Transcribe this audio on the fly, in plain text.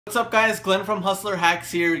What's up guys, Glenn from Hustler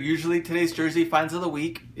Hacks here. Usually today's jersey finds of the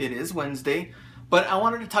week. It is Wednesday, but I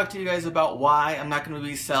wanted to talk to you guys about why I'm not going to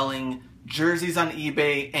be selling jerseys on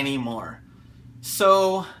eBay anymore.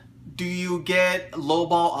 So, do you get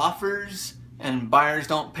lowball offers and buyers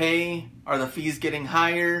don't pay? Are the fees getting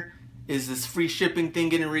higher? Is this free shipping thing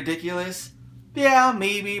getting ridiculous? Yeah,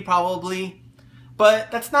 maybe, probably.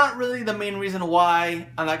 But that's not really the main reason why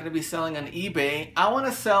I'm not going to be selling on eBay. I want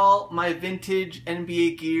to sell my vintage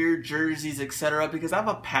NBA gear, jerseys, etc. because I have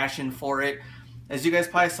a passion for it. As you guys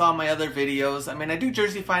probably saw in my other videos, I do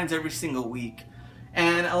jersey finds every single week.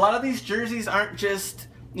 And a lot of these jerseys aren't just,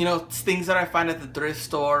 things that I find at the thrift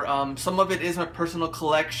store. Some of it is my personal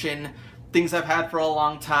collection, things I've had for a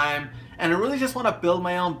long time. And I really just want to build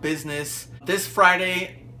my own business. This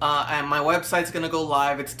Friday, and my website's going to go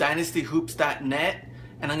live. It's dynastyhoops.net,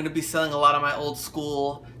 and I'm going to be selling a lot of my old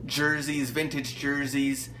school jerseys, vintage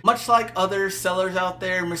jerseys. Much like other sellers out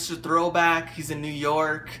there, Mr. Throwback, he's in New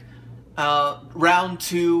York, Round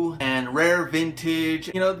 2, and Rare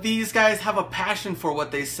Vintage. These guys have a passion for what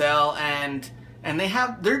they sell, and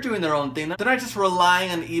they're doing their own thing. They're not just relying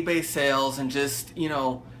on eBay sales and just,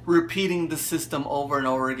 repeating the system over and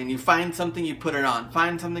over again. You find something, you put it on.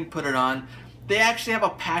 Find something, put it on. They actually have a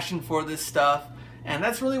passion for this stuff, and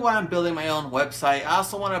that's really why I'm building my own website. I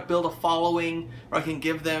also want to build a following where I can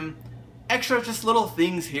give them extra just little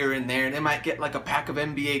things here and there. They might get like a pack of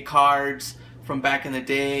NBA cards from back in the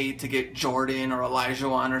day to get Jordan or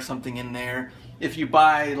Olajuwon or something in there. If you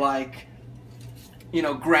buy like,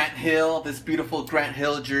 Grant Hill, this beautiful Grant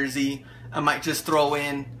Hill jersey, I might just throw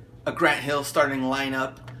in a Grant Hill starting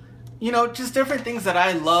lineup. Just different things that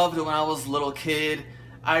I loved when I was a little kid.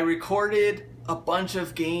 I recorded a bunch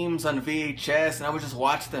of games on VHS and I would just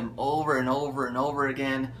watch them over and over and over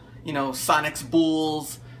again. Sonics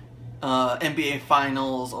Bulls, NBA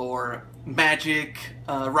Finals, or Magic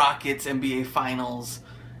Rockets NBA Finals.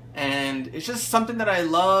 And it's just something that I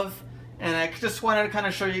love, and I just wanted to kind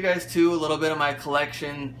of show you guys too a little bit of my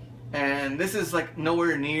collection. And this is like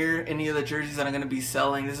nowhere near any of the jerseys that I'm going to be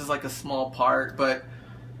selling. This is like a small part, but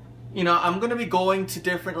I'm going to be going to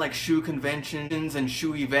different like shoe conventions and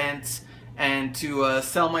shoe events and to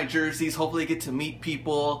sell my jerseys, hopefully get to meet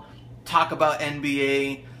people, talk about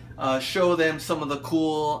NBA, show them some of the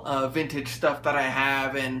cool vintage stuff that I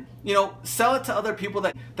have, and sell it to other people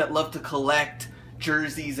that love to collect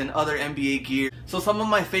jerseys and other NBA gear. So some of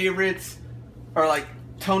my favorites are like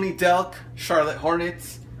Tony Delk, Charlotte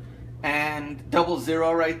Hornets, and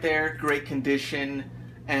 00 right there, great condition.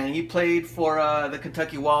 And he played for the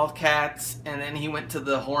Kentucky Wildcats, and then he went to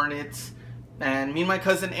the Hornets. And me and my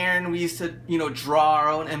cousin Aaron, we used to, draw our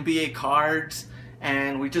own NBA cards,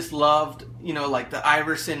 and we just loved, like the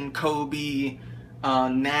Iverson, Kobe,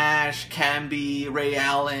 Nash, Camby, Ray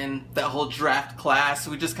Allen, that whole draft class.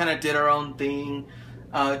 So we just kind of did our own thing.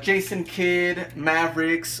 Jason Kidd,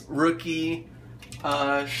 Mavericks, rookie.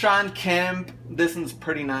 Sean Kemp, this one's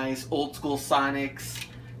pretty nice, old school Sonics.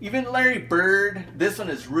 Even Larry Bird, this one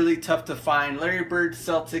is really tough to find. Larry Bird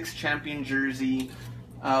Celtics champion jersey.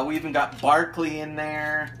 We even got Barkley in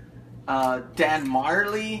there. Dan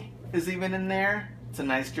Marley is even in there. It's a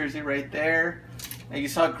nice jersey right there. And you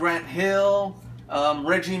saw Grant Hill,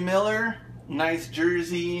 Reggie Miller, nice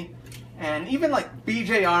jersey. And even like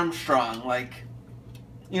BJ Armstrong,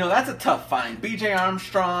 that's a tough find. BJ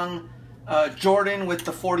Armstrong, Jordan with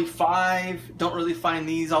the 45. Don't really find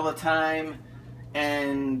these all the time.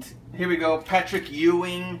 And here we go, Patrick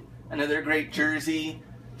Ewing, another great jersey.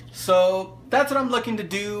 So that's what I'm looking to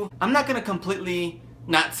do. I'm not going to completely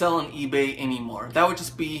not sell on eBay anymore. That would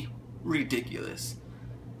just be ridiculous.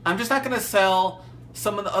 I'm just not going to sell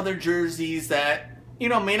some of the other jerseys that,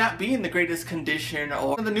 may not be in the greatest condition,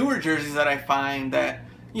 or the newer jerseys that I find that,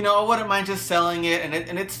 I wouldn't mind just selling it,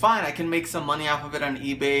 and it's fine. I can make some money off of it on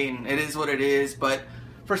eBay, and it is what it is. But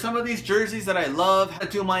for some of these jerseys that I love, I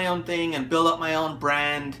do my own thing and build up my own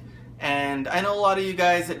brand. And I know a lot of you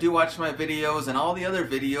guys that do watch my videos and all the other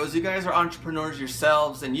videos, you guys are entrepreneurs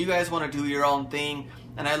yourselves, and you guys want to do your own thing.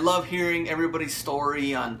 And I love hearing everybody's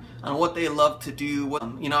story on what they love to do.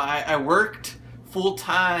 I worked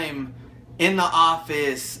full-time in the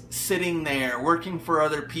office, sitting there, working for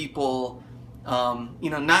other people,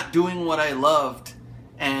 not doing what I loved.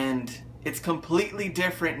 And it's completely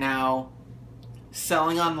different now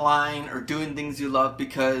selling online or doing things you love,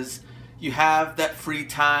 because you have that free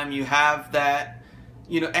time, you have that,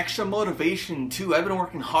 extra motivation too. I've been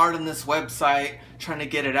working hard on this website, trying to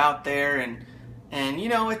get it out there, and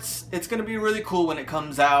it's going to be really cool when it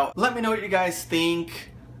comes out. Let me know what you guys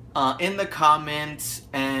think in the comments,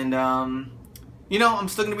 and I'm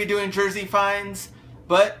still going to be doing jersey finds,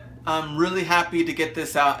 but I'm really happy to get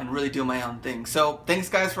this out and really do my own thing. So thanks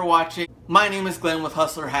guys for watching. My name is Glenn with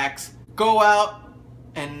Hustler Hacks. Go out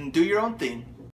and do your own thing.